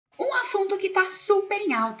assunto que está super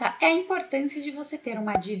em alta é a importância de você ter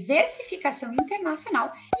uma diversificação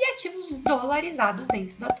internacional e ativos dolarizados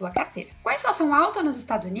dentro da tua carteira. Com a inflação alta nos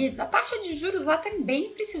Estados Unidos, a taxa de juros lá também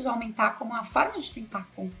precisou aumentar como uma forma de tentar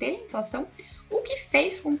conter a inflação, o que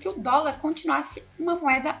fez com que o dólar continuasse uma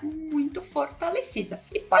moeda muito fortalecida.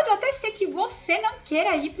 E pode até ser que você não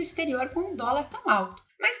queira ir para o exterior com um dólar tão alto.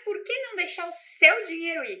 Mas por que não deixar o seu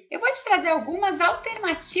dinheiro ir? Eu vou te trazer algumas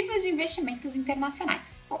alternativas de investimentos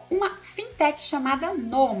internacionais. Uma fintech chamada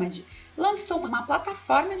Nomad lançou uma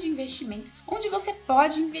plataforma de investimentos onde você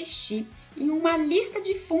pode investir em uma lista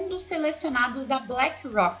de fundos selecionados da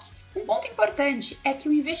BlackRock. Um ponto importante é que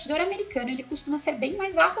o investidor americano ele costuma ser bem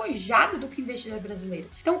mais arrojado do que o investidor brasileiro.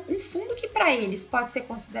 Então, um fundo que para eles pode ser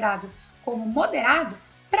considerado como moderado,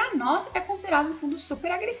 para nós é considerado um fundo super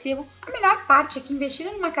agressivo. A melhor parte é que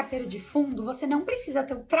investindo numa carteira de fundo, você não precisa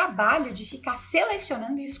ter o trabalho de ficar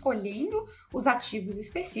selecionando e escolhendo os ativos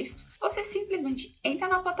específicos. Você simplesmente entra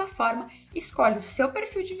na plataforma, escolhe o seu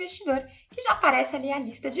perfil de investidor, que já aparece ali a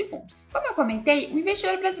lista de fundos. Como eu comentei, o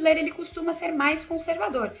investidor brasileiro ele costuma ser mais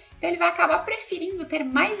conservador, então ele vai acabar preferindo ter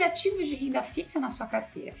mais ativos de renda fixa na sua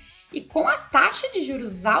carteira. E com a taxa de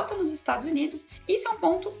juros alta nos Estados Unidos, isso é um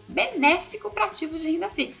ponto benéfico para ativos de renda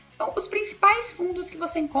fixa. Então, os principais fundos que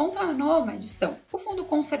você encontra na Nomad são o fundo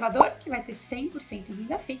conservador, que vai ter 100% em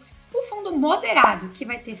renda fixa, o fundo moderado, que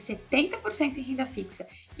vai ter 70% em renda fixa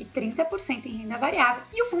e 30% em renda variável,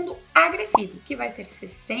 e o fundo agressivo, que vai ter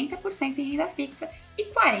 60% em renda fixa e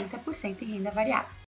 40% em renda variável.